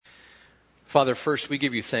Father, first we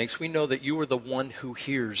give you thanks. We know that you are the one who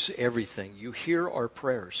hears everything. You hear our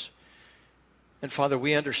prayers. And Father,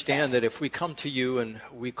 we understand that if we come to you and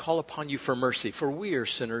we call upon you for mercy, for we are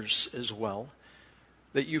sinners as well,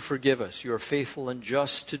 that you forgive us. You are faithful and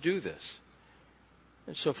just to do this.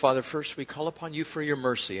 And so, Father, first we call upon you for your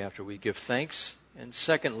mercy after we give thanks. And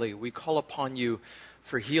secondly, we call upon you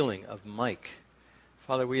for healing of Mike.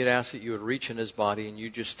 Father, we had asked that you would reach in his body and you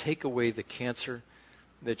just take away the cancer,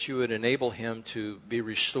 that you would enable him to be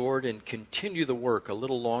restored and continue the work a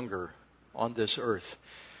little longer on this earth.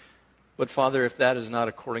 But Father, if that is not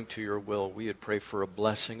according to your will, we would pray for a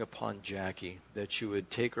blessing upon Jackie, that you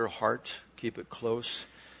would take her heart, keep it close,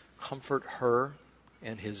 comfort her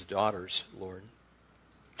and his daughters, Lord,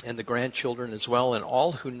 and the grandchildren as well, and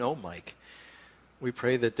all who know Mike. We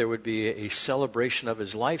pray that there would be a celebration of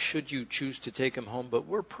his life should you choose to take him home, but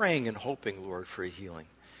we're praying and hoping, Lord, for a healing.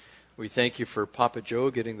 We thank you for Papa Joe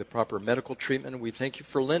getting the proper medical treatment. We thank you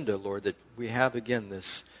for Linda, Lord, that we have again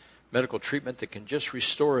this medical treatment that can just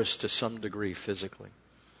restore us to some degree physically.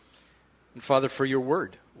 And Father, for your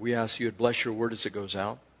word, we ask you would bless your word as it goes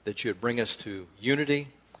out, that you would bring us to unity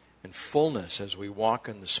and fullness as we walk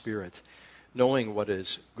in the Spirit, knowing what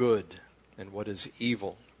is good and what is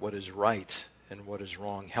evil, what is right and what is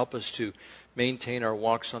wrong. Help us to maintain our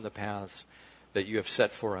walks on the paths that you have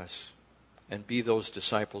set for us and be those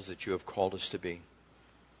disciples that you have called us to be.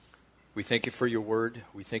 We thank you for your word.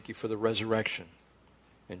 We thank you for the resurrection.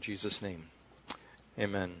 In Jesus' name,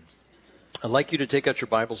 amen. I'd like you to take out your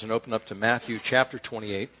Bibles and open up to Matthew chapter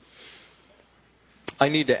 28. I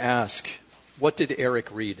need to ask, what did Eric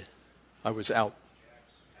read? I was out.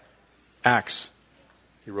 Acts.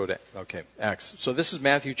 He wrote it. Okay, Acts. So this is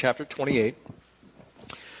Matthew chapter 28.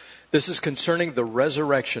 This is concerning the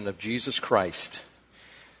resurrection of Jesus Christ.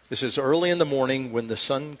 This is early in the morning when the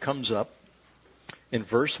sun comes up. In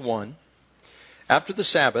verse 1, after the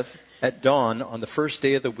Sabbath, at dawn on the first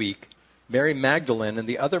day of the week, Mary Magdalene and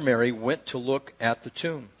the other Mary went to look at the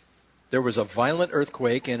tomb. There was a violent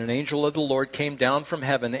earthquake, and an angel of the Lord came down from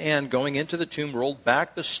heaven and, going into the tomb, rolled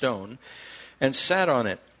back the stone and sat on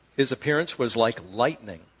it. His appearance was like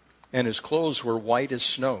lightning, and his clothes were white as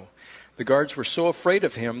snow. The guards were so afraid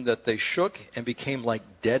of him that they shook and became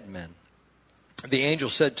like dead men. The angel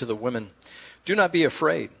said to the women, "Do not be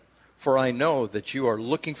afraid, for I know that you are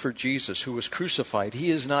looking for Jesus who was crucified. He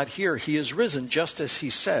is not here. He is risen, just as he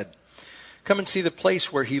said. Come and see the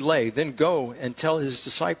place where he lay. Then go and tell his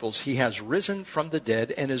disciples he has risen from the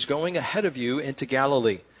dead and is going ahead of you into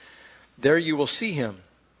Galilee. There you will see him.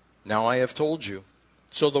 Now I have told you."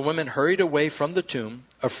 So the women hurried away from the tomb,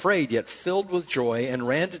 afraid yet filled with joy, and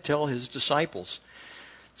ran to tell his disciples.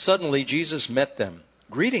 Suddenly Jesus met them.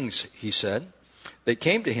 "Greetings," he said. They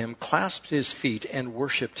came to him, clasped his feet, and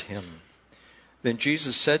worshipped him. Then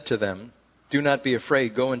Jesus said to them, "Do not be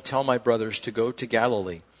afraid. Go and tell my brothers to go to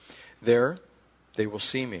Galilee. There they will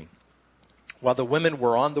see me." While the women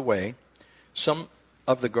were on the way, some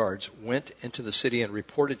of the guards went into the city and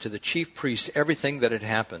reported to the chief priests everything that had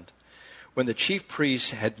happened. When the chief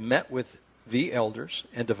priests had met with the elders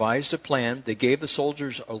and devised a plan, they gave the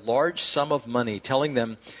soldiers a large sum of money, telling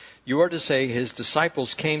them, "You are to say his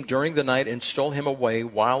disciples came during the night and stole him away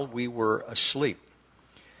while we were asleep.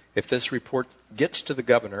 If this report gets to the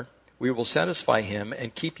governor, we will satisfy him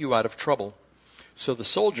and keep you out of trouble." So the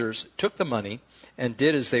soldiers took the money and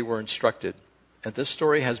did as they were instructed. And this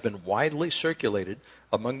story has been widely circulated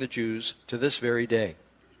among the Jews to this very day.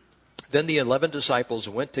 Then the 11 disciples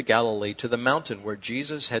went to Galilee, to the mountain where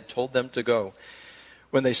Jesus had told them to go.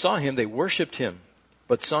 When they saw him, they worshipped him,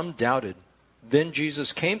 but some doubted. Then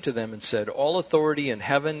Jesus came to them and said, "All authority in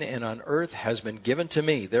heaven and on earth has been given to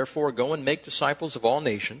me. Therefore, go and make disciples of all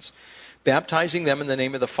nations, baptizing them in the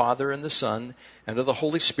name of the Father and the Son and of the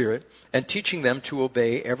Holy Spirit, and teaching them to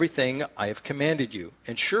obey everything I have commanded you.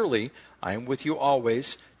 And surely I am with you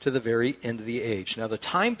always to the very end of the age." Now, the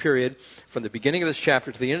time period from the beginning of this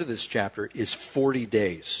chapter to the end of this chapter is 40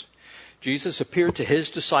 days. Jesus appeared to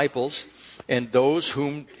his disciples and those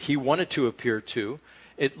whom he wanted to appear to,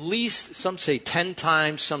 at least, some say 10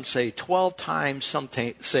 times, some say 12 times, some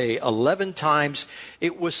say 11 times.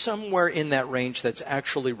 It was somewhere in that range that's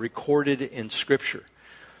actually recorded in Scripture.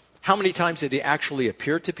 How many times did he actually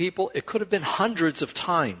appear to people? It could have been hundreds of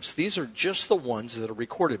times. These are just the ones that are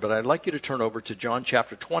recorded. But I'd like you to turn over to John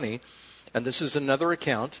chapter 20, and this is another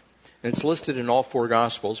account, and it's listed in all 4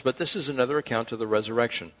 Gospels, but this is another account of the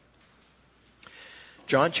resurrection.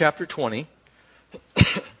 John chapter 20,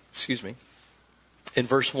 excuse me. In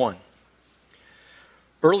verse 1,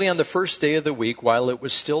 early on the first day of the week, while it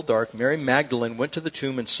was still dark, Mary Magdalene went to the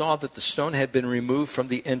tomb and saw that the stone had been removed from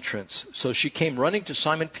the entrance. So she came running to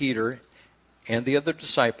Simon Peter and the other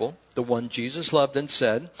disciple, the one Jesus loved, and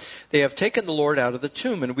said, "They have taken the Lord out of the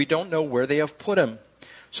tomb, and we don't know where they have put him."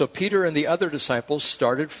 So Peter and the other disciples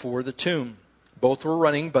started for the tomb. Both were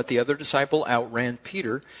running, but the other disciple outran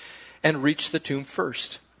Peter and reached the tomb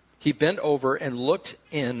first. He bent over and looked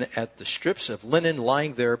in at the strips of linen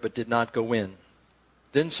lying there, but did not go in.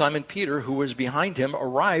 Then Simon Peter, who was behind him,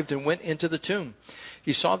 arrived and went into the tomb.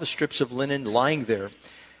 He saw the strips of linen lying there,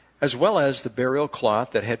 as well as the burial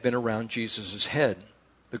cloth that had been around Jesus' head.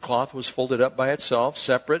 The cloth was folded up by itself,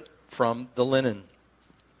 separate from the linen.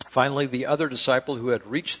 Finally, the other disciple who had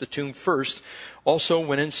reached the tomb first also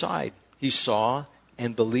went inside. He saw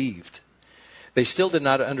and believed. They still did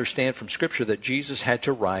not understand from Scripture that Jesus had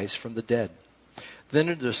to rise from the dead. Then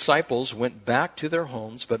the disciples went back to their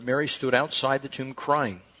homes, but Mary stood outside the tomb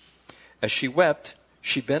crying. As she wept,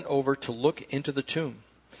 she bent over to look into the tomb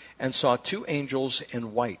and saw two angels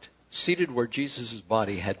in white, seated where Jesus'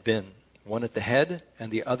 body had been, one at the head and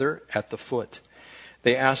the other at the foot.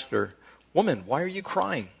 They asked her, "Woman, why are you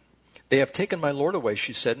crying?" "They have taken my Lord away,"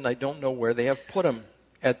 she said, "and I don't know where they have put him."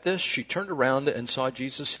 At this, she turned around and saw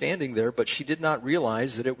Jesus standing there, but she did not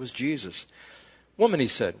realize that it was Jesus. "Woman," he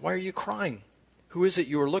said, "why are you crying? Who is it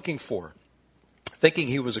you are looking for?" Thinking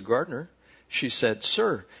he was a gardener, she said,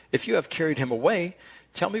 "Sir, if you have carried him away,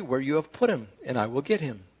 tell me where you have put him, and I will get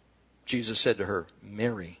him." Jesus said to her,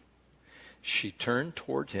 "Mary." She turned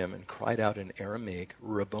toward him and cried out in Aramaic,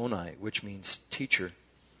 "Rabboni," which means teacher.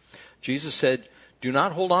 Jesus said, "Do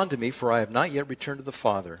not hold on to me, for I have not yet returned to the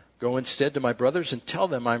Father. Go instead to my brothers and tell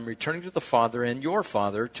them I am returning to the Father and your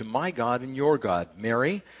Father, to my God and your God."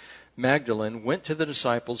 Mary Magdalene went to the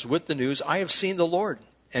disciples with the news, "I have seen the Lord."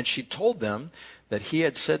 And she told them that he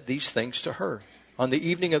had said these things to her. On the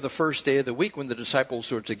evening of the first day of the week, when the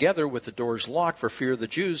disciples were together with the doors locked for fear of the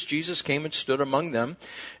Jews, Jesus came and stood among them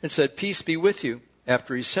and said, "Peace be with you."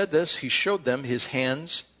 After he said this, he showed them his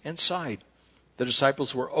hands and side. The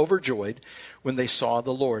disciples were overjoyed when they saw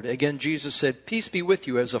the Lord. Again, Jesus said, "Peace be with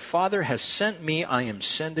you. As the Father has sent me, I am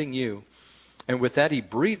sending you." And with that, he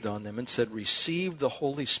breathed on them and said, "Receive the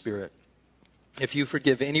Holy Spirit. If you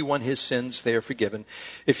forgive anyone his sins, they are forgiven.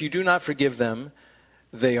 If you do not forgive them,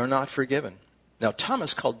 they are not forgiven." Now,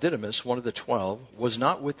 Thomas, called Didymus, one of the 12, was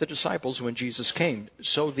not with the disciples when Jesus came.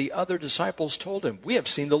 So the other disciples told him, "We have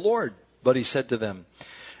seen the Lord." But he said to them,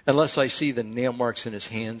 "Unless I see the nail marks in his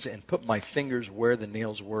hands and put my fingers where the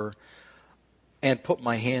nails were and put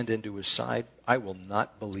my hand into his side, I will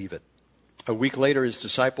not believe it." A week later, his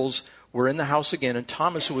disciples were in the house again, and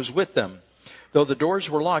Thomas was with them. Though the doors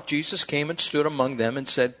were locked, Jesus came and stood among them and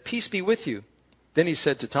said, "Peace be with you." Then he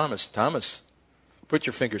said to Thomas, "Thomas, put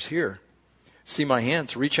your fingers here. See my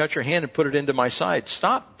hands. Reach out your hand and put it into my side.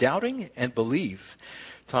 Stop doubting and believe."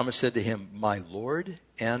 Thomas said to him, "My Lord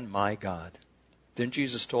and my God." Then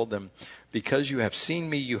Jesus told them, "Because you have seen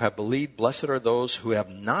me, you have believed. Blessed are those who have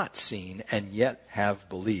not seen and yet have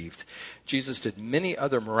believed." Jesus did many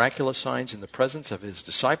other miraculous signs in the presence of his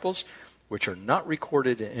disciples, which are not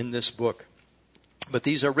recorded in this book. But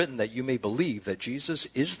these are written that you may believe that Jesus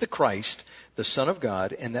is the Christ, the Son of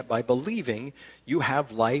God, and that by believing you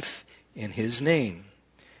have life in his name.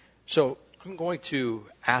 So I'm going to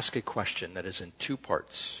ask a question that is in two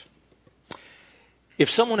parts. If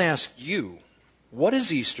someone asked you, what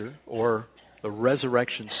is Easter or the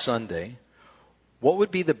Resurrection Sunday, what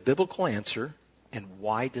would be the biblical answer and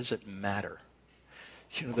why does it matter?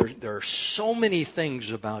 You know, there are so many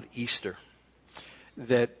things about Easter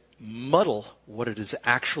that muddle what it is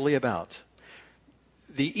actually about.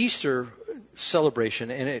 The Easter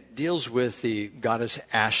celebration, and it deals with the goddess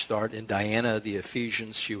Ashtart and Diana of the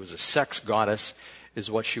Ephesians. She was a sex goddess,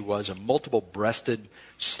 is what she was, a multiple-breasted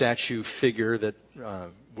statue figure that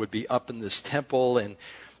would be up in this temple, and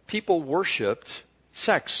people worshipped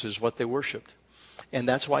sex is what they worshipped. And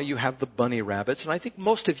that's why you have the bunny rabbits, and I think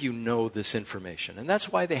most of you know this information. And that's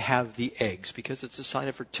why they have the eggs, because it's a sign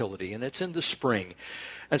of fertility, and it's in the spring.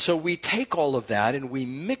 And so we take all of that and we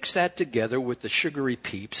mix that together with the sugary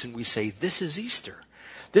peeps, and we say, this is Easter.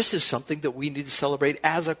 This is something that we need to celebrate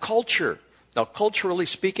as a culture. Now, culturally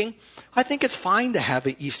speaking, I think it's fine to have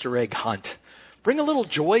an Easter egg hunt. Bring a little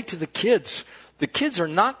joy to the kids. The kids are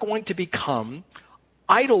not going to become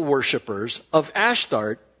idol worshipers of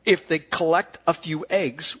Ashtart if they collect a few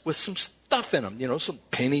eggs with some stuff in them, you know, some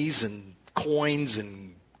pennies and coins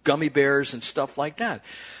and gummy bears and stuff like that.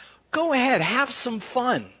 Go ahead, have some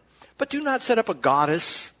fun. But do not set up a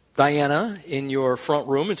goddess, Diana, in your front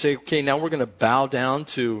room and say, okay, now we're going to bow down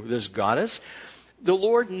to this goddess. The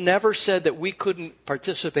Lord never said that we couldn't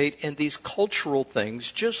participate in these cultural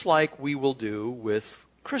things just like we will do with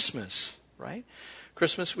Christmas, right?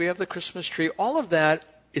 Christmas, we have the Christmas tree. All of that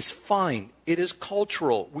is fine. It is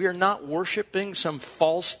cultural. We are not worshiping some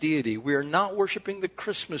false deity. We are not worshiping the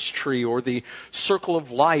Christmas tree or the circle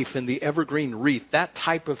of life and the evergreen wreath, that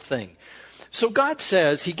type of thing. So God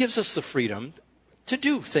says he gives us the freedom to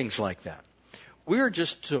do things like that. We are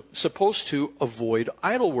just supposed to avoid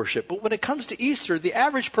idol worship. But when it comes to Easter, the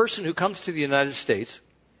average person who comes to the United States,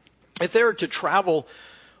 if they were to travel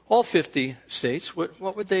all 50 states,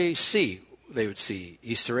 what would they see? They would see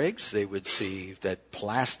Easter eggs. They would see that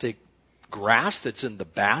plastic grass that's in the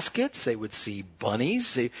baskets. They would see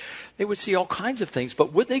bunnies. They would see all kinds of things.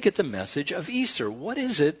 But would they get the message of Easter? What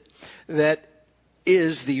is it that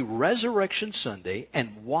is the Resurrection Sunday,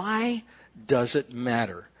 and why does it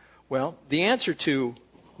matter? Well, the answer to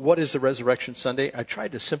what is the Resurrection Sunday, I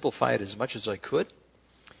tried to simplify it as much as I could.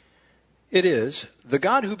 It is, the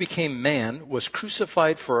God who became man was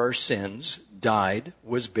crucified for our sins, died,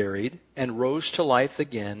 was buried, and rose to life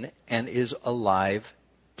again, and is alive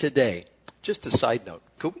today. Just a side note,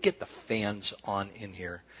 could we get the fans on in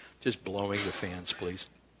here? Just blowing the fans, please.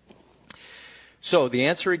 So the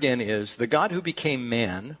answer again is, the God who became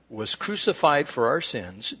man was crucified for our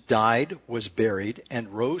sins, died, was buried, and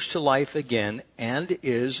rose to life again, and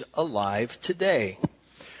is alive today.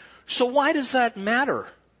 So why does that matter?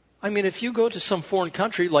 I mean, if you go to some foreign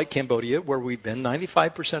country like Cambodia, where we've been,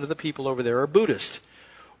 95% of the people over there are Buddhist.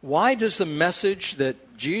 Why does the message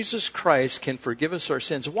that Jesus Christ can forgive us our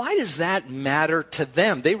sins, why does that matter to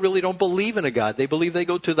them? They really don't believe in a God. They believe they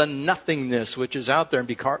go to the nothingness which is out there and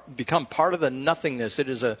become part of the nothingness. It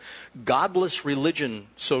is a godless religion,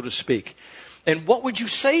 so to speak. And what would you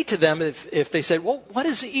say to them if they said, well, what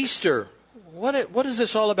is Easter? What is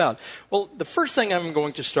this all about? Well, the first thing I'm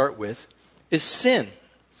going to start with is sin.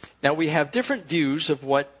 Now, we have different views of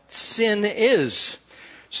what sin is.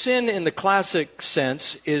 Sin, in the classic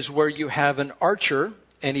sense, is where you have an archer,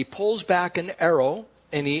 and he pulls back an arrow,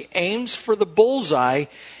 and he aims for the bullseye,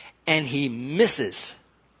 and he misses.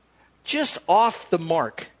 Just off the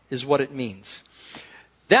mark is what it means.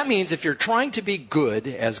 That means if you're trying to be good,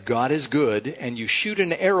 as God is good, and you shoot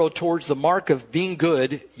an arrow towards the mark of being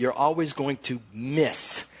good, you're always going to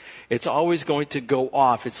miss. It's always going to go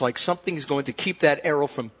off. It's like something's going to keep that arrow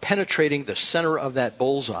from penetrating the center of that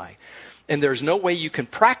bullseye. And there's no way you can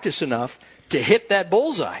practice enough to hit that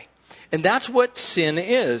bullseye. And that's what sin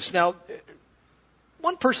is. Now,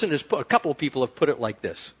 a couple of people have put it like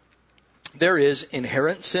this. There is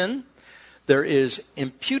inherent sin, there is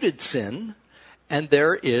imputed sin, and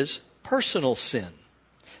there is personal sin.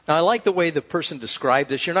 Now, I like the way the person described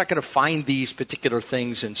this. You're not going to find these particular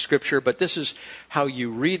things in Scripture, but this is how you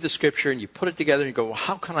read the Scripture and you put it together and you go, well,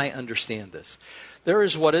 how can I understand this? There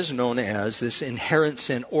is what is known as this inherent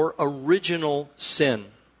sin or original sin.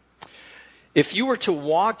 If you were to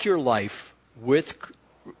walk your life with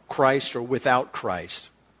Christ or without Christ,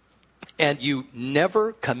 and you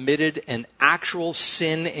never committed an actual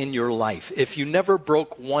sin in your life, if you never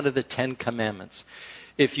broke one of the 10 commandments,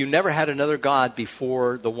 if you never had another God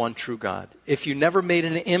before the one true God, if you never made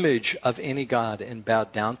an image of any God and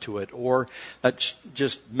bowed down to it, or that's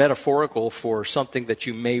just metaphorical for something that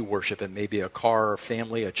you may worship, it may be a car, a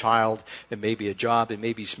family, a child, it may be a job, it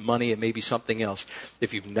may be money, it may be something else.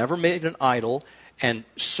 If you've never made an idol and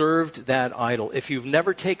served that idol, if you've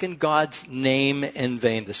never taken God's name in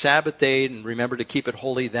vain, the Sabbath day, and remember to keep it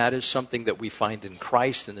holy, that is something that we find in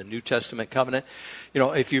Christ in the New Testament covenant. You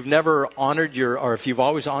know, if you've never honored if you've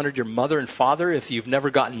always honored your mother and father, if you've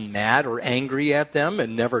never gotten mad or angry at them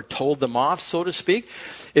and never told them off, so to speak,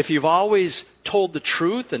 if you've always told the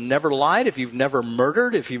truth and never lied, if you've never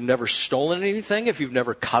murdered, if you've never stolen anything, if you've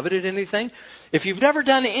never coveted anything, if you've never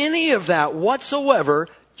done any of that whatsoever,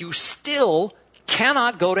 you still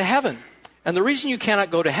cannot go to heaven. And the reason you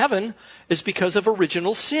cannot go to heaven is because of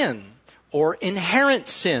original sin or inherent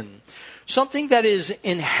sin. Something that is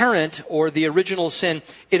inherent or the original sin,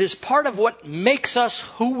 it is part of what makes us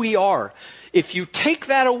who we are. If you take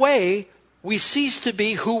that away, we cease to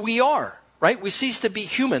be who we are, right? We cease to be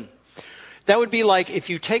human. That would be like if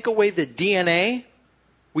you take away the DNA,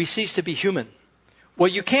 we cease to be human. Well,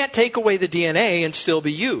 you can't take away the DNA and still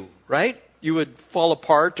be you, right? You would fall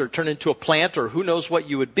apart or turn into a plant or who knows what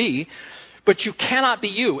you would be. But you cannot be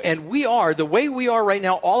you. And we are, the way we are right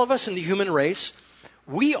now, all of us in the human race,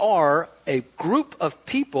 we are a group of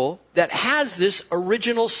people that has this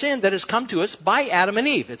original sin that has come to us by Adam and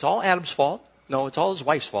Eve. It's all Adam's fault. No, it's all his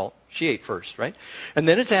wife's fault. She ate first, right? And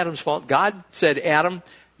then it's Adam's fault. God said, Adam,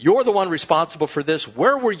 you're the one responsible for this.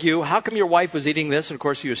 Where were you? How come your wife was eating this? And of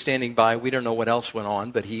course, he was standing by. We don't know what else went on,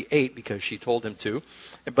 but he ate because she told him to.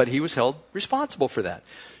 But he was held responsible for that.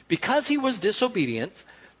 Because he was disobedient,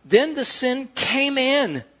 then the sin came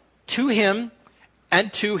in to him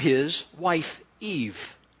and to his wife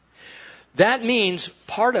Eve. That means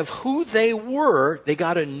part of who they were, they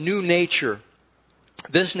got a new nature.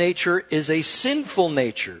 This nature is a sinful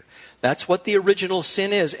nature. That's what the original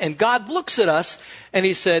sin is. And God looks at us and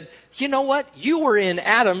he said, you know what? You were in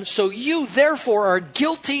Adam, so you therefore are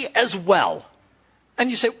guilty as well. And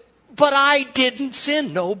you say, but I didn't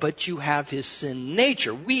sin. No, but you have his sin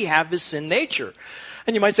nature. We have his sin nature.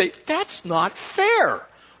 And you might say, that's not fair.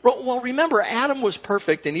 Well, remember, Adam was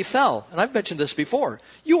perfect and he fell. And I've mentioned this before.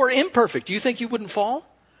 You were imperfect. Do you think you wouldn't fall?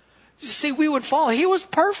 You see, we would fall. He was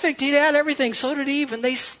perfect. He had everything. So did Eve. And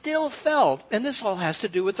they still fell. And this all has to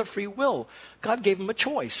do with the free will. God gave them a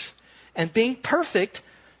choice. And being perfect,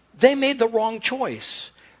 they made the wrong choice.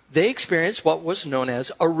 They experienced what was known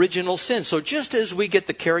as original sin. So just as we get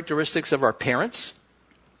the characteristics of our parents,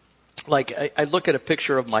 like I look at a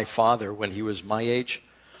picture of my father when he was my age,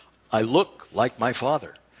 I look like my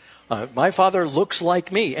father. My father looks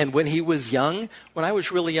like me. And when he was young, when I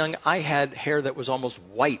was really young, I had hair that was almost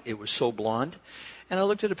white. It was so blonde. And I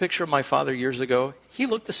looked at a picture of my father years ago. He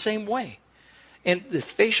looked the same way. And the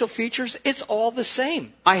facial features, it's all the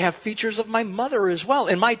same. I have features of my mother as well.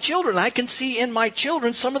 And my children, I can see in my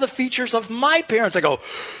children some of the features of my parents. I go,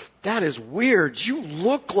 that is weird. You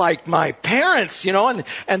look like my parents,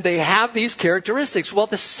 and they have these characteristics. Well,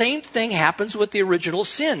 the same thing happens with the original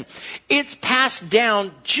sin. It's passed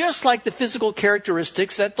down just like the physical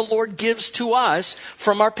characteristics that the Lord gives to us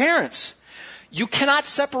from our parents. You cannot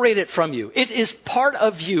separate it from you. It is part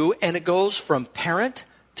of you, and it goes from parent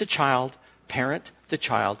to child,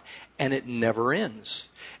 and it never ends.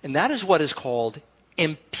 And that is what is called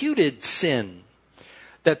imputed sin.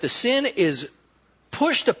 That the sin is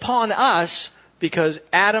pushed upon us because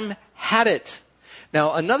Adam had it.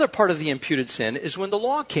 Now, another part of the imputed sin is when the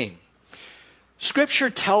law came. Scripture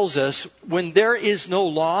tells us when there is no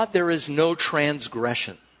law, there is no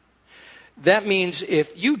transgression. That means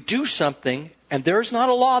if you do something and there is not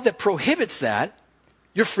a law that prohibits that,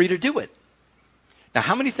 you're free to do it. Now,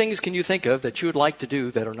 how many things can you think of that you would like to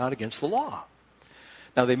do that are not against the law?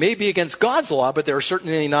 Now, they may be against God's law, but they're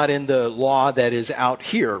certainly not in the law that is out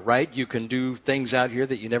here, right? You can do things out here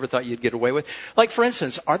that you never thought you'd get away with. Like, for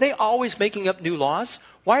instance, are they always making up new laws?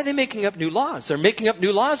 Why are they making up new laws? They're making up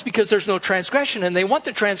new laws because there's no transgression, and they want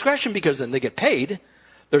the transgression because then they get paid.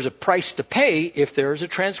 There's a price to pay if there is a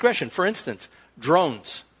transgression. For instance,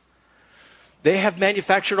 drones. They have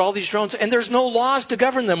manufactured all these drones, and there's no laws to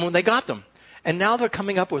govern them when they got them. And now they're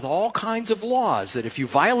coming up with all kinds of laws that if you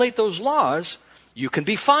violate those laws, you can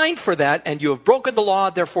be fined for that, and you have broken the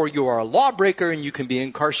law, therefore you are a lawbreaker and you can be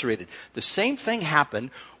incarcerated. The same thing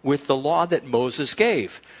happened with the law that Moses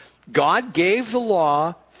gave. God gave the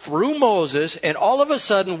law through Moses, and all of a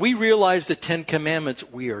sudden we realize the Ten Commandments,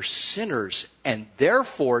 we are sinners. And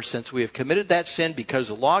therefore, since we have committed that sin because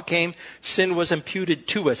the law came, sin was imputed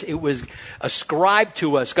to us. It was ascribed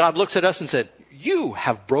to us. God looks at us and said, you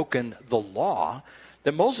have broken the law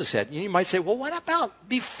that Moses had. You might say, well, what about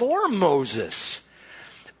before Moses?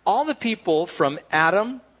 All the people from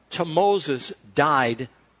Adam to Moses died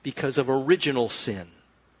because of original sin.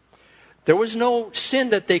 There was no sin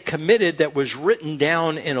that they committed that was written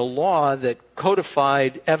down in a law that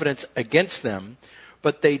codified evidence against them,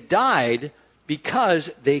 but they died because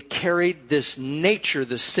they carried this nature,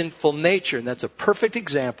 this sinful nature. And that's a perfect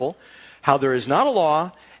example how there is not a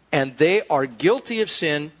law, and they are guilty of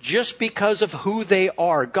sin just because of who they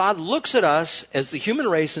are. God looks at us as the human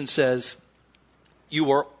race and says,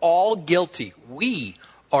 you are all guilty. We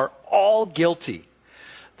are all guilty.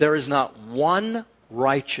 There is not one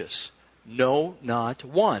righteous. No, not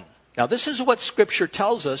one. Now, this is what Scripture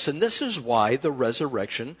tells us, and this is why the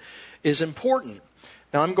resurrection is important.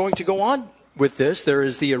 Now, I'm going to go on with this. There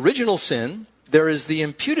is the original sin. There is the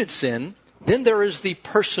imputed sin. Then there is the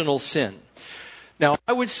personal sin. Now,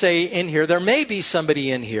 I would say in here, there may be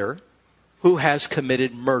somebody in here who has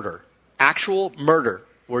committed murder, actual murder,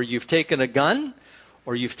 where you've taken a gun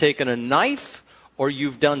or you've taken a knife or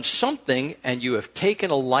you've done something and you have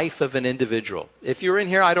taken a life of an individual. If you're in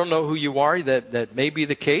here, I don't know who you are, that may be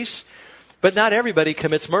the case, but not everybody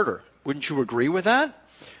commits murder. Wouldn't you agree with that?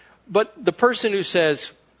 But the person who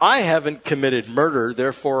says, I haven't committed murder,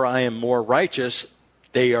 therefore I am more righteous,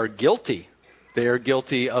 they are guilty. They are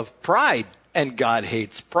guilty of pride. And God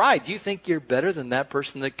hates pride. Do you think you're better than that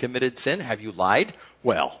person that committed sin? Have you lied?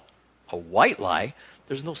 Well, a white lie.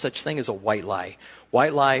 There's no such thing as a white lie.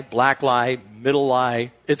 White lie, black lie, middle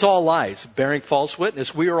lie. It's all lies. Bearing false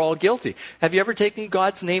witness. We are all guilty. Have you ever taken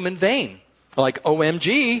God's name in vain? Like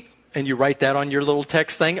OMG, and you write that on your little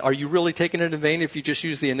text thing. Are you really taking it in vain if you just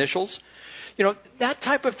use the initials? that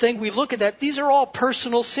type of thing. We look at that. These are all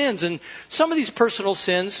personal sins. And some of these personal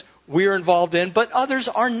sins we're involved in, but others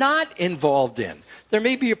are not involved in. There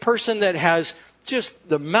may be a person that has just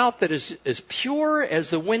the mouth that is as pure as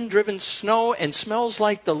the wind-driven snow and smells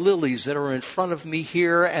like the lilies that are in front of me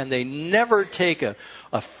here, and they never take a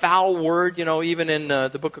foul word. Even in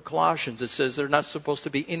the book of Colossians, it says there's not supposed to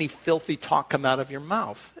be any filthy talk come out of your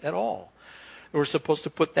mouth at all. We're supposed to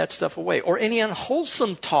put that stuff away. Or any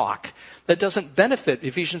unwholesome talk that doesn't benefit,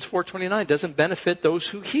 Ephesians 4:29, doesn't benefit those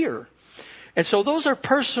who hear. And so those are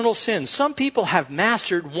personal sins. Some people have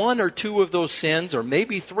mastered one or two of those sins, or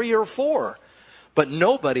maybe 3 or 4. But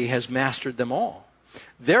nobody has mastered them all.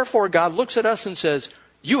 Therefore, God looks at us and says,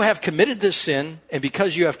 you have committed this sin, and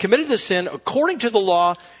because you have committed this sin, according to the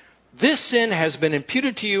law, this sin has been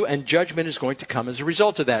imputed to you, and judgment is going to come as a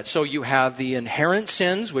result of that. So you have the inherent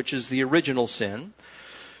sins, which is the original sin.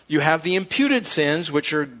 You have the imputed sins,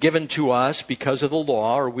 which are given to us because of the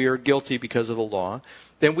law, or we are guilty because of the law.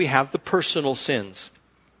 Then we have the personal sins.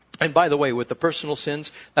 And by the way, with the personal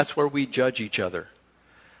sins, that's where we judge each other.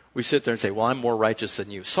 We sit there and say, well, I'm more righteous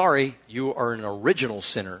than you. Sorry, you are an original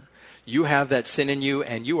sinner. You have that sin in you,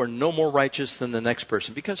 and you are no more righteous than the next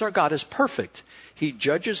person, because our God is perfect. He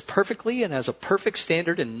judges perfectly and has a perfect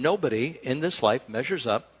standard, and nobody in this life measures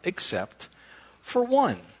up except for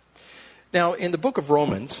one. Now, in the book of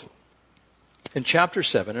Romans, in chapter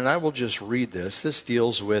 7, and I will just read this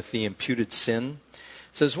deals with the imputed sin.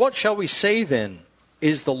 It says, what shall we say then?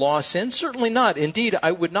 Is the law sin? Certainly not. Indeed,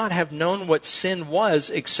 I would not have known what sin was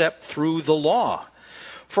except through the law.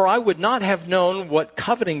 For I would not have known what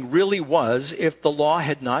coveting really was if the law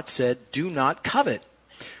had not said, do not covet.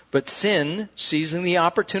 But sin, seizing the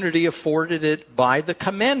opportunity afforded it by the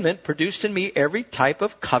commandment, produced in me every type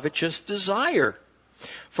of covetous desire.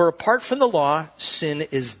 For apart from the law, sin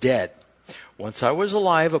is dead. Once I was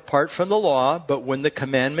alive apart from the law, but when the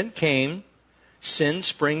commandment came, sin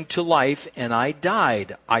sprang to life, and I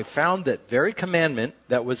died. I found that very commandment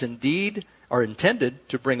that was indeed or intended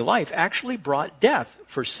to bring life actually brought death.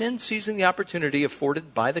 For sin, seizing the opportunity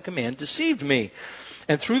afforded by the command, deceived me,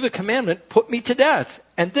 and through the commandment put me to death.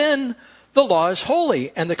 And then the law is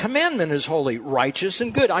holy, and the commandment is holy, righteous,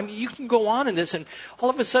 and good. I mean, you can go on in this, and all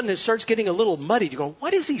of a sudden it starts getting a little muddied. You go,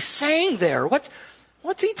 what is he saying there?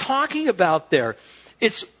 What's he talking about there?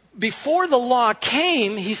 It's before the law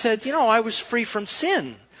came, he said, I was free from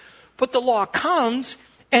sin. But the law comes,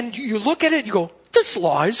 and you look at it, you go, this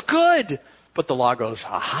law is good. But the law goes,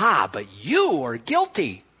 aha, but you are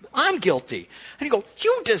guilty. I'm guilty. And you go,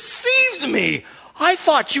 you deceived me. I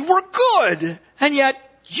thought you were good. And yet,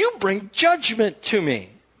 you bring judgment to me.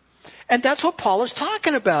 And that's what Paul is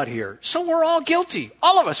talking about here. So we're all guilty.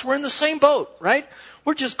 All of us, we're in the same boat, right?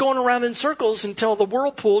 We're just going around in circles until the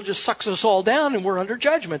whirlpool just sucks us all down and we're under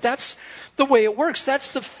judgment. That's the way it works.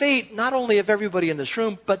 That's the fate not only of everybody in this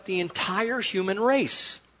room, but the entire human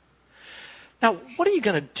race. Now, what are you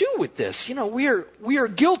going to do with this? We are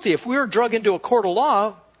guilty. If we were drug into a court of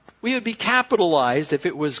law, we would be capitalized if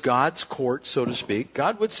it was God's court, so to speak.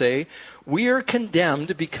 God would say, we are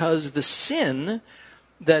condemned because the sin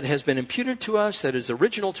that has been imputed to us, that is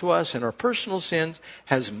original to us, and our personal sins,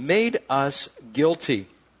 has made us guilty.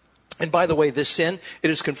 And by the way, this sin,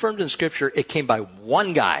 it is confirmed in Scripture, it came by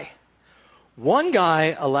one guy. One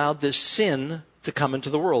guy allowed this sin to come into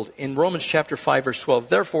the world. In Romans chapter 5, verse 12,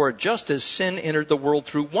 therefore, just as sin entered the world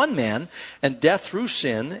through one man, and death through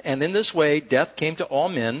sin, and in this way death came to all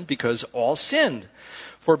men because all sinned.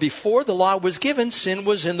 For before the law was given, sin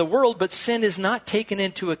was in the world, but sin is not taken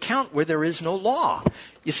into account where there is no law.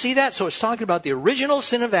 You see that? So it's talking about the original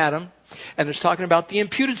sin of Adam, and it's talking about the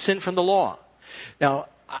imputed sin from the law. Now,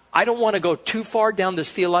 I don't want to go too far down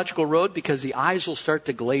this theological road because the eyes will start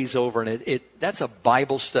to glaze over, and that's a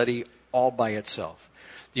Bible study all by itself.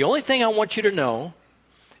 The only thing I want you to know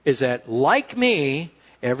is that, like me,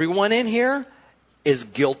 everyone in here is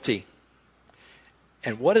guilty.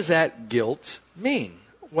 And what does that guilt mean?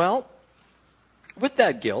 Well, with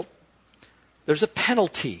that guilt, there's a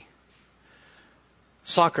penalty.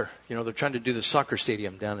 Soccer, they're trying to do the soccer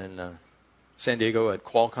stadium down in San Diego at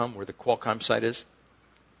Qualcomm, where the Qualcomm site is.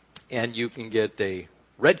 And you can get a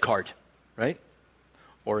red card, right?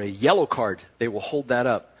 Or a yellow card. They will hold that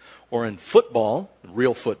up. Or in football,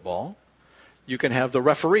 real football, you can have the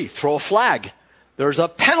referee throw a flag. There's a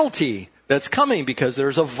penalty that's coming because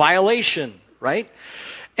there's a violation, right?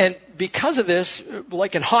 And because of this,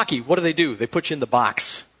 like in hockey, what do? They put you in the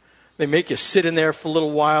box. They make you sit in there for a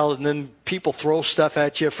little while, and then people throw stuff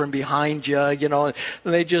at you from behind you, and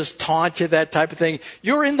they just taunt you, that type of thing.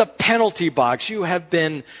 You're in the penalty box. You have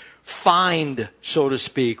been fined, so to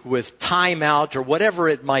speak, with timeout or whatever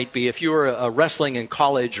it might be. If you were wrestling in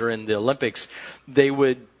college or in the Olympics, they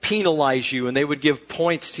would penalize you and they would give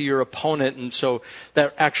points to your opponent, and so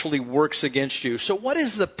that actually works against you. So what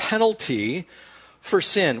is the penalty for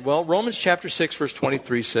sin? Well, Romans chapter 6, verse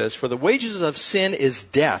 23 says, "For the wages of sin is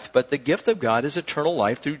death, but the gift of God is eternal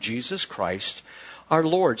life through Jesus Christ our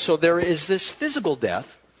Lord." So there is this physical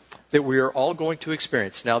death that we are all going to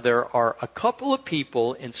experience. Now, there are a couple of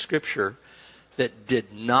people in Scripture that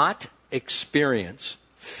did not experience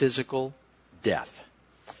physical death.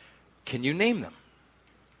 Can you name them?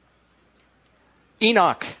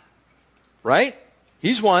 Enoch, right?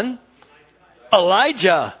 He's one.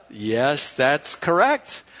 Elijah. Yes, that's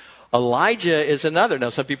correct. Elijah is another. Now,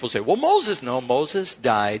 some people say, well, Moses. No, Moses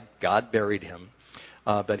died. God buried him.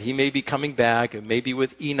 But he may be coming back. It may be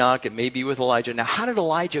with Enoch. It may be with Elijah. Now, how did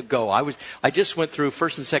Elijah go? I just went through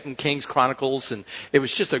 1st and 2nd Kings Chronicles, and it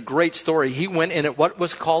was just a great story. He went in at, what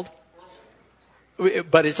was it called?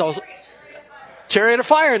 But it's also Chariot of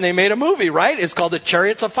Fire, and they made a movie, right? It's called The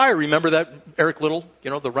Chariots of Fire. Remember that, Eric Little,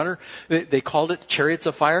 the runner? They called it Chariots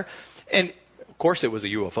of Fire. And of course it was a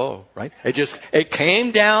UFO, right? It came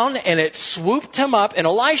down and it swooped him up, and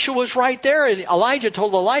Elisha was right there, and Elijah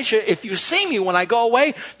told Elisha, if you see me when I go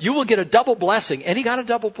away, you will get a double blessing. And he got a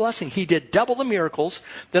double blessing. He did double the miracles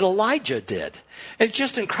that Elijah did. And it's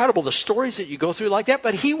just incredible, the stories that you go through like that,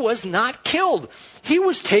 but he was not killed. He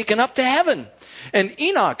was taken up to heaven. And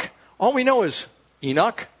Enoch, all we know is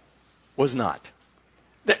Enoch was not.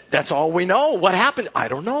 That's all we know. What happened? I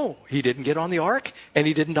don't know. He didn't get on the ark, and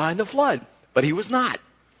he didn't die in the flood. But he was not.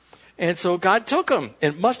 And so God took him.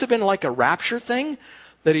 It must have been like a rapture thing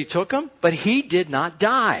that he took him, but he did not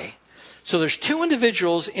die. So there's two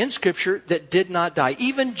individuals in Scripture that did not die.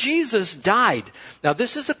 Even Jesus died. Now,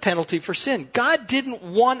 this is the penalty for sin. God didn't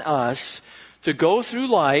want us to go through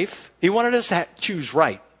life. He wanted us to choose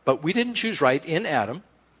right. But we didn't choose right in Adam.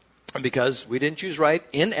 And because we didn't choose right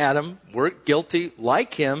in Adam, we're guilty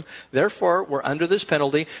like him. Therefore, we're under this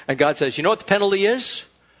penalty. And God says, you know what the penalty is?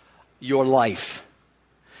 Your life.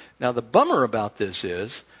 Now, the bummer about this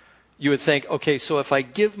is, you would think, okay, so if I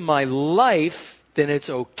give my life, then it's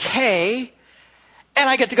okay, and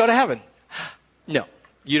I get to go to heaven. No,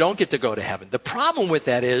 you don't get to go to heaven. The problem with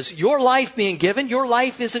that is, your life being given, your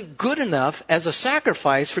life isn't good enough as a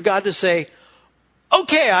sacrifice for God to say,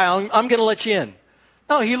 okay, I'm going to let you in.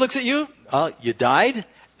 No, he looks at you, you died,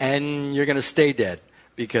 and you're going to stay dead,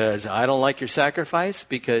 because I don't like your sacrifice,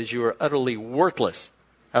 because you are utterly worthless.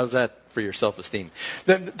 How's that for your self-esteem?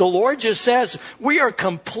 The Lord just says, we are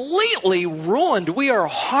completely ruined. We are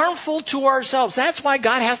harmful to ourselves. That's why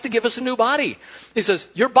God has to give us a new body. He says,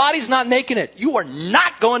 your body's not making it. You are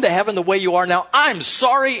not going to heaven the way you are now. I'm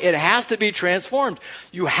sorry. It has to be transformed.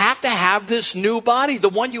 You have to have this new body. The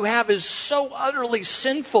one you have is so utterly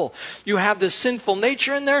sinful. You have this sinful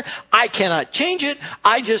nature in there. I cannot change it.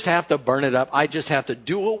 I just have to burn it up. I just have to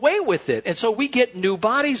do away with it. And so we get new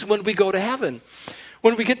bodies when we go to heaven.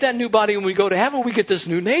 When we get that new body, when we go to heaven, we get this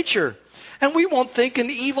new nature. And we won't think an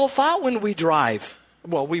evil thought when we drive.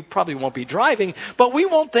 Well, we probably won't be driving, but we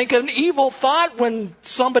won't think an evil thought when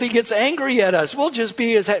somebody gets angry at us. We'll just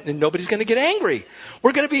be and nobody's going to get angry.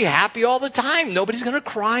 We're going to be happy all the time. Nobody's going to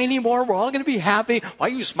cry anymore. We're all going to be happy. Why are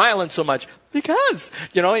you smiling so much? Because,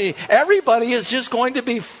 everybody is just going to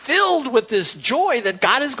be filled with this joy that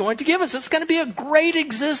God is going to give us. It's going to be a great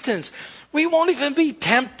existence. We won't even be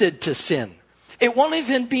tempted to sin. It won't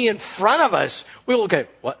even be in front of us. We will go,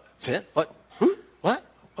 what? Sin? What? Who? What?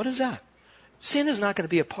 What is that? Sin is not going to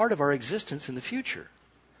be a part of our existence in the future.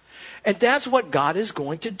 And that's what God is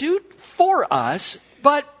going to do for us,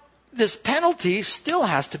 but this penalty still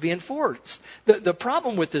has to be enforced. The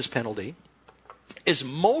problem with this penalty is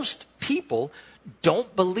most people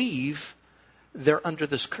don't believe they're under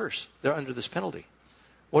this curse. They're under this penalty.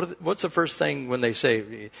 What's the first thing when they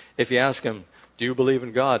say, if you ask them, do you believe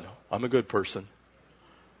in God? I'm a good person.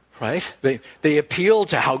 Right? They appeal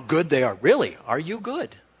to how good they are. Really? Are you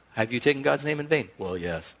good? Have you taken God's name in vain? Well,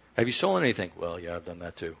 yes. Have you stolen anything? Well, yeah, I've done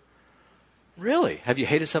that too. Really? Have you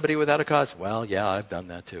hated somebody without a cause? Well, yeah, I've done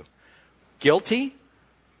that too. Guilty,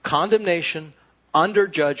 condemnation, under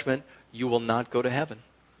judgment, you will not go to heaven.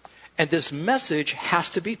 And this message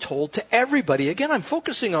has to be told to everybody. Again, I'm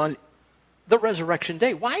focusing on the resurrection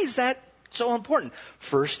day. Why is that so important?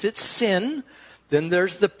 First, it's sin. Then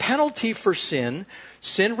there's the penalty for sin.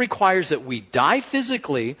 Sin requires that we die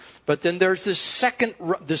physically, but then there's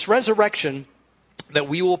this resurrection that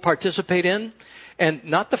we will participate in. And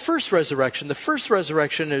not the first resurrection. The first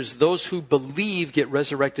resurrection is those who believe get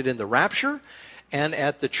resurrected in the rapture. and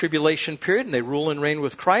at the tribulation period, and they rule and reign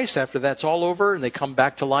with Christ after that's all over, and they come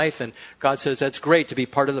back to life, and God says that's great to be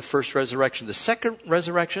part of the first resurrection. The second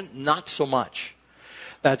resurrection, not so much.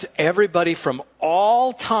 That's everybody from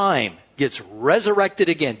all time gets resurrected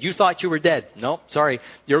again. You thought you were dead. No, sorry.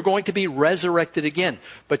 You're going to be resurrected again.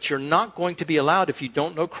 But you're not going to be allowed, if you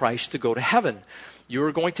don't know Christ, to go to heaven. You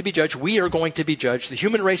are going to be judged. We are going to be judged. The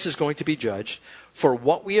human race is going to be judged for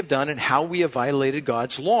what we have done and how we have violated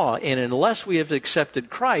God's law. And unless we have accepted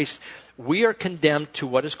Christ, we are condemned to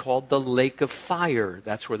what is called the lake of fire.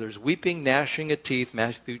 That's where there's weeping, gnashing of teeth.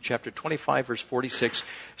 Matthew chapter 25, verse 46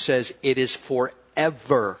 says it is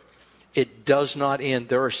forever. It does not end.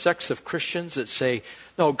 There are sects of Christians that say,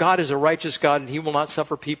 no, God is a righteous God and he will not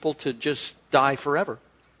suffer people to just die forever,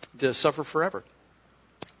 to suffer forever.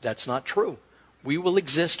 That's not true. We will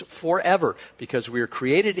exist forever because we are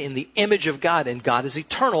created in the image of God, and God is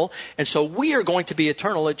eternal, and so we are going to be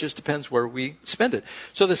eternal. It just depends where we spend it.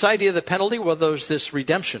 So this idea of the penalty, well, there's this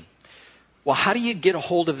redemption. Well, how do you get a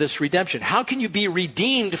hold of this redemption? How can you be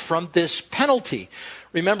redeemed from this penalty?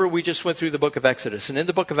 Remember, we just went through the book of Exodus, and in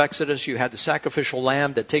the book of Exodus, you had the sacrificial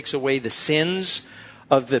lamb that takes away the sins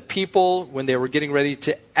of the people when they were getting ready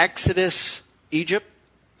to exit Egypt.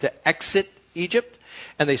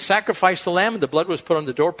 And they sacrificed the lamb, and the blood was put on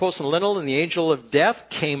the doorpost and lintel, and the angel of death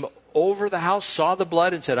came over the house, saw the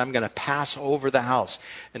blood, and said, I'm going to pass over the house,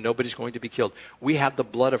 and nobody's going to be killed. We have the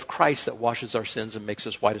blood of Christ that washes our sins and makes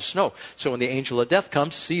us white as snow. So when the angel of death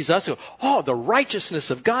comes, sees us, oh, the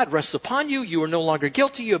righteousness of God rests upon you. You are no longer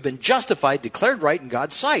guilty. You have been justified, declared right in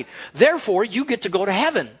God's sight. Therefore, you get to go to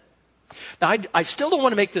heaven. Now, I still don't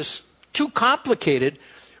want to make this too complicated,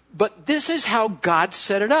 but this is how God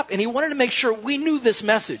set it up. And he wanted to make sure we knew this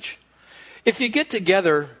message. If you get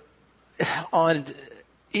together on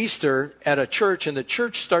Easter at a church and the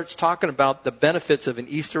church starts talking about the benefits of an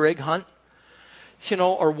Easter egg hunt,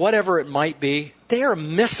 or whatever it might be, they are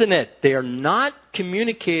missing it. They are not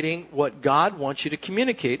communicating what God wants you to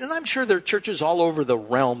communicate. And I'm sure there are churches all over the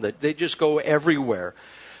realm that they just go everywhere.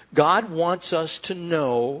 God wants us to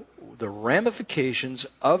know the ramifications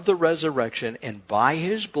of the resurrection, and by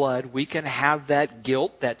his blood, we can have that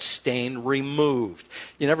guilt, that stain removed.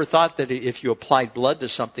 You never thought that if you applied blood to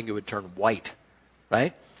something, it would turn white,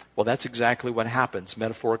 right? Well, that's exactly what happens,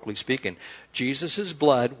 metaphorically speaking. Jesus'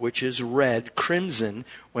 blood, which is red, crimson,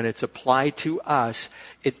 when it's applied to us,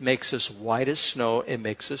 it makes us white as snow. It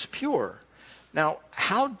makes us pure. Now,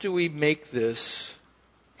 how do we make this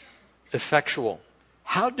effectual?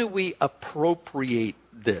 How do we appropriate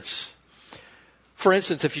this? For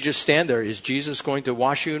instance, if you just stand there, is Jesus going to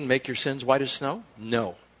wash you and make your sins white as snow?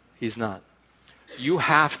 No, he's not. You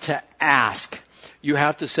have to ask. You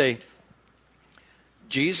have to say,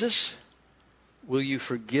 Jesus, will you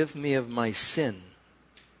forgive me of my sin?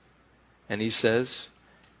 And he says,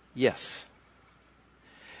 yes.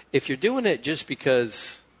 If you're doing it just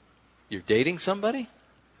because you're dating somebody,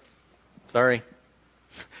 sorry,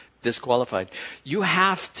 disqualified. You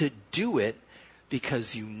have to do it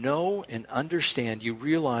because you know and understand, you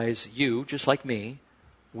realize you, just like me,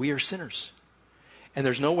 we are sinners. And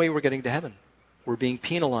there's no way we're getting to heaven. We're being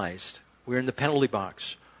penalized. We're in the penalty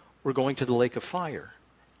box. We're going to the lake of fire.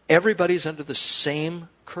 Everybody's under the same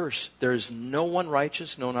curse. There is no one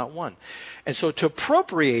righteous, no, not one. And so to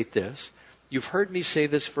appropriate this, you've heard me say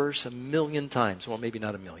this verse 1,000,000 times. Well, maybe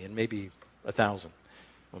not 1,000,000, maybe 1,000,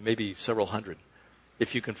 or maybe several hundred.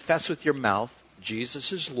 If you confess with your mouth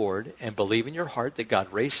Jesus is Lord and believe in your heart that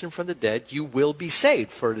God raised him from the dead, you will be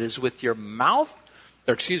saved. For it is with your mouth,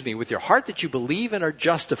 with your heart that you believe and are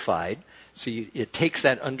justified. See, it takes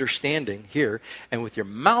that understanding here, and with your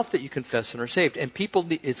mouth that you confess and are saved. And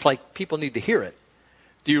it's like people need to hear it.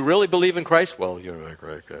 Do you really believe in Christ? Well, you're like,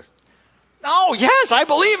 right. Oh, yes, I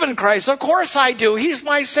believe in Christ. Of course I do. He's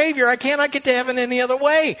my Savior. I cannot get to heaven any other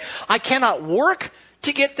way. I cannot work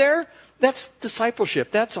to get there. That's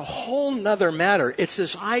discipleship. That's a whole nother matter. It's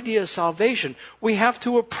this idea of salvation. We have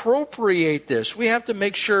to appropriate this. We have to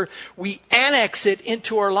make sure we annex it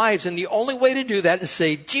into our lives. And the only way to do that is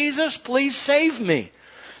say, Jesus, please save me.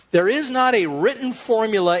 There is not a written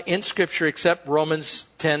formula in Scripture except Romans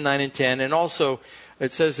 10, 9, and 10. And also,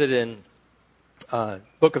 it says it in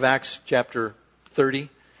book of Acts, chapter 30.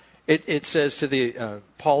 It says to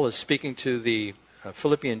Paul is speaking to the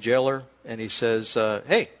Philippian jailer, and he says,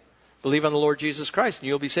 hey, believe on the Lord Jesus Christ and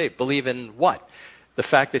you'll be saved. Believe in what? The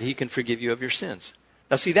fact that he can forgive you of your sins.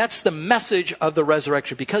 Now see, that's the message of the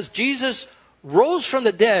resurrection. Because Jesus rose from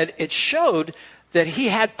the dead, it showed that he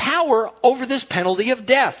had power over this penalty of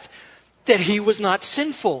death. That he was not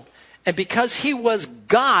sinful. And because he was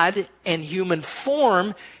God in human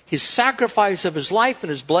form, his sacrifice of his life and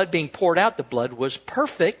his blood being poured out, the blood was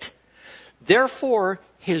perfect. Therefore,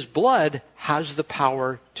 his blood has the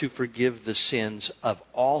power to forgive the sins of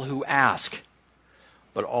all who ask.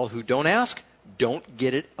 But all who don't ask don't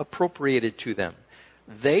get it appropriated to them.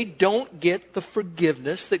 They don't get the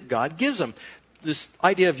forgiveness that God gives them. This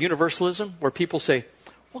idea of universalism, where people say,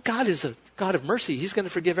 well, God is a God of mercy. He's going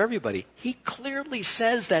to forgive everybody. He clearly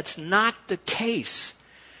says that's not the case.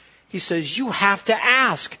 He says you have to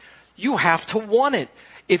ask. You have to want it.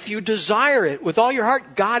 If you desire it with all your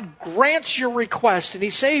heart, God grants your request and he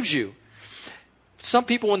saves you. Some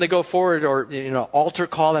people, when they go forward, or altar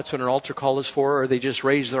call, that's what an altar call is for, or they just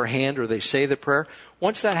raise their hand or they say the prayer.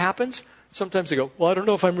 Once that happens, sometimes they go, well, I don't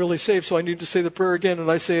know if I'm really saved, so I need to say the prayer again, and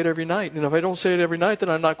I say it every night. And if I don't say it every night, then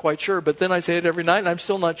I'm not quite sure. But then I say it every night, and I'm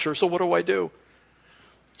still not sure, so what do I do?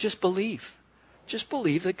 Just believe. Just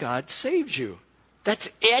believe that God saves you. That's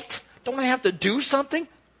it? Don't I have to do something?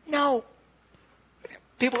 No.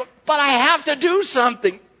 People go, but I have to do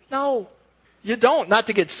something. No, you don't. Not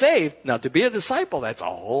to get saved. Now, to be a disciple, that's a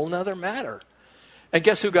whole nother matter. And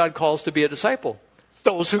guess who God calls to be a disciple?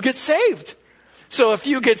 Those who get saved. So if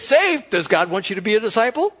you get saved, does God want you to be a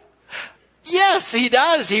disciple? Yes, he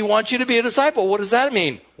does. He wants you to be a disciple. What does that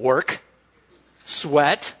mean? Work,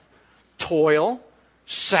 sweat, toil,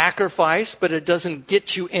 sacrifice, but it doesn't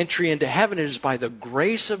get you entry into heaven. It is by the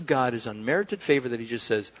grace of God, his unmerited favor, that he just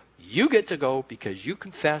says, you get to go because you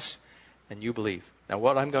confess and you believe. Now,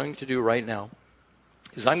 what I'm going to do right now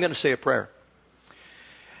is I'm going to say a prayer.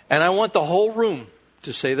 And I want the whole room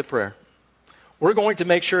to say the prayer. We're going to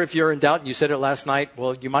make sure, if you're in doubt, and you said it last night,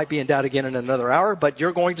 well, you might be in doubt again in another hour, but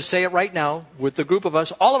you're going to say it right now with the group of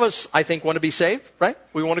us. All of us, I think, want to be saved, right?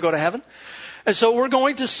 We want to go to heaven. And so we're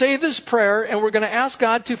going to say this prayer, and we're going to ask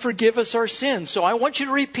God to forgive us our sins. So I want you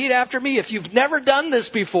to repeat after me. If you've never done this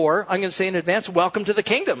before, I'm going to say in advance, welcome to the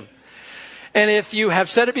kingdom. And if you have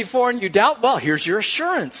said it before and you doubt, well, here's your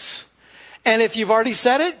assurance. And if you've already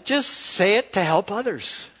said it, just say it to help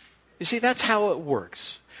others. You see, that's how it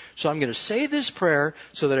works. So I'm going to say this prayer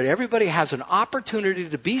so that everybody has an opportunity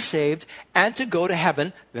to be saved and to go to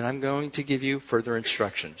heaven. Then I'm going to give you further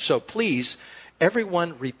instruction. So please,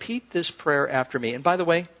 everyone, repeat this prayer after me. And by the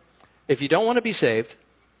way, if you don't want to be saved,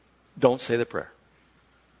 don't say the prayer.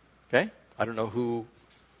 Okay? I don't know who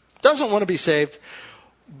doesn't want to be saved,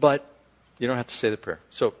 but you don't have to say the prayer.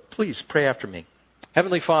 So please pray after me.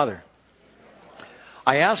 Heavenly Father,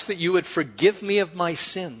 I ask that you would forgive me of my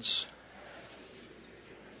sins.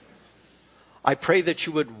 I pray that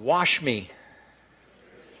you would wash me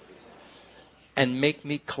and make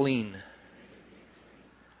me clean.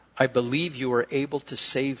 I believe you are able to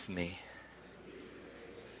save me.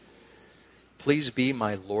 Please be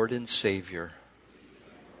my Lord and Savior.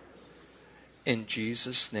 In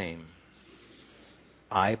Jesus' name,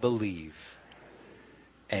 I believe.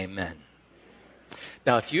 Amen.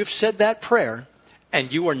 Now, if you've said that prayer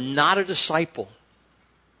and you are not a disciple,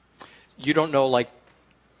 you don't know like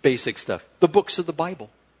basic stuff. The books of the Bible.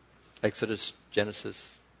 Exodus,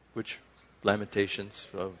 Genesis, Lamentations.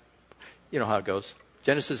 You know how it goes.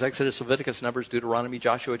 Genesis, Exodus, Leviticus, Numbers, Deuteronomy,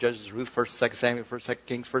 Joshua, Judges, Ruth, 1st, 2nd Samuel, 1st, 2nd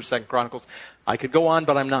Kings, 1st, 2nd Chronicles. I could go on,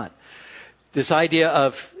 but I'm not. This idea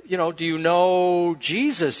of, do you know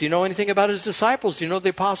Jesus? Do you know anything about his disciples? Do you know the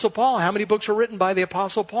Apostle Paul? How many books were written by the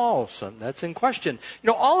Apostle Paul? So that's in question.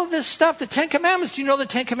 All of this stuff, the Ten Commandments. Do you know the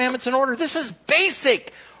Ten Commandments in order? This is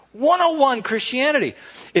basic 101 Christianity.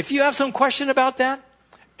 If you have some question about that,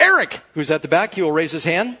 Eric, who's at the back, he will raise his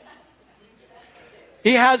hand.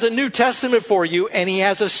 He has a New Testament for you, and he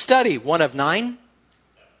has a study, one of 9,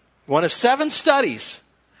 one of 7 studies.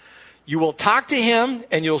 You will talk to him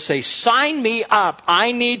and you'll say, sign me up.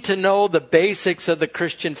 I need to know the basics of the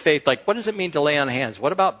Christian faith. Like, what does it mean to lay on hands?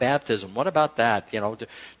 What about baptism? What about that?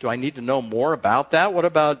 Do I need to know more about that? What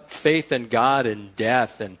about faith in God and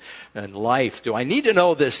death and life? Do I need to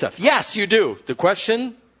know this stuff? Yes, you do.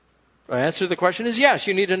 The answer to the question is yes,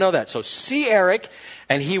 you need to know that. So see Eric,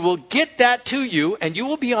 and he will get that to you, and you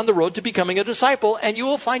will be on the road to becoming a disciple, and you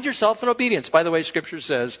will find yourself in obedience. By the way, Scripture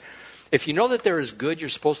says, if you know that there is good you're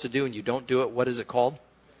supposed to do and you don't do it, what is it called?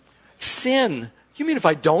 Sin. You mean if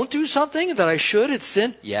I don't do something that I should, it's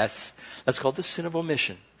sin? Yes. That's called the sin of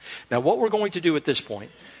omission. Now, what we're going to do at this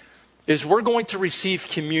point is we're going to receive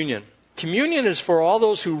communion. Communion is for all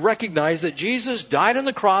those who recognize that Jesus died on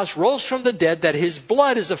the cross, rose from the dead, that his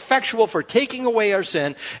blood is effectual for taking away our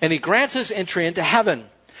sin, and he grants us entry into heaven.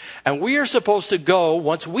 And we are supposed to go,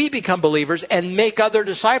 once we become believers, and make other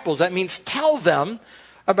disciples. That means tell them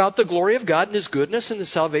about the glory of God and his goodness and the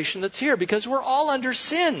salvation that's here, because we're all under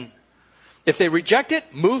sin. If they reject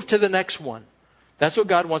it, move to the next one. That's what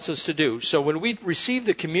God wants us to do. So when we receive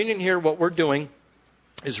the communion here, what we're doing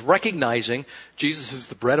is recognizing Jesus is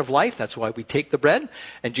the bread of life. That's why we take the bread.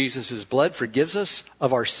 And Jesus' blood forgives us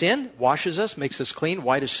of our sin, washes us, makes us clean,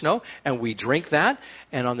 white as snow. And we drink that.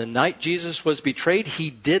 And on the night Jesus was betrayed,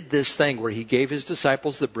 he did this thing where he gave his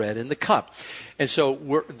disciples the bread and the cup. And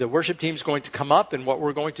so the worship team's going to come up. And what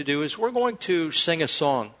we're going to do is we're going to sing a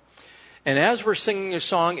song. And as we're singing a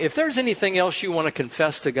song, if there's anything else you want to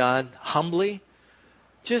confess to God humbly,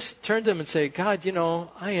 just turn to him and say, God,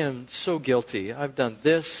 I am so guilty. I've done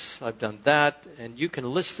this, I've done that. And you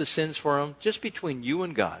can list the sins for him just between you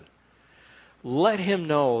and God. Let him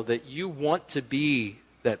know that you want to be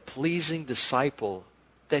that pleasing disciple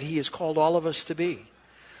that he has called all of us to be.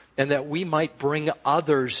 And that we might bring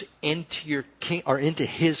others into into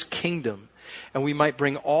his kingdom. And we might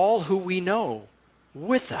bring all who we know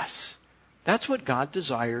with us. That's what God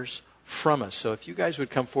desires from us. So if you guys would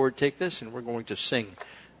come forward, take this, and we're going to sing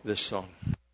this song.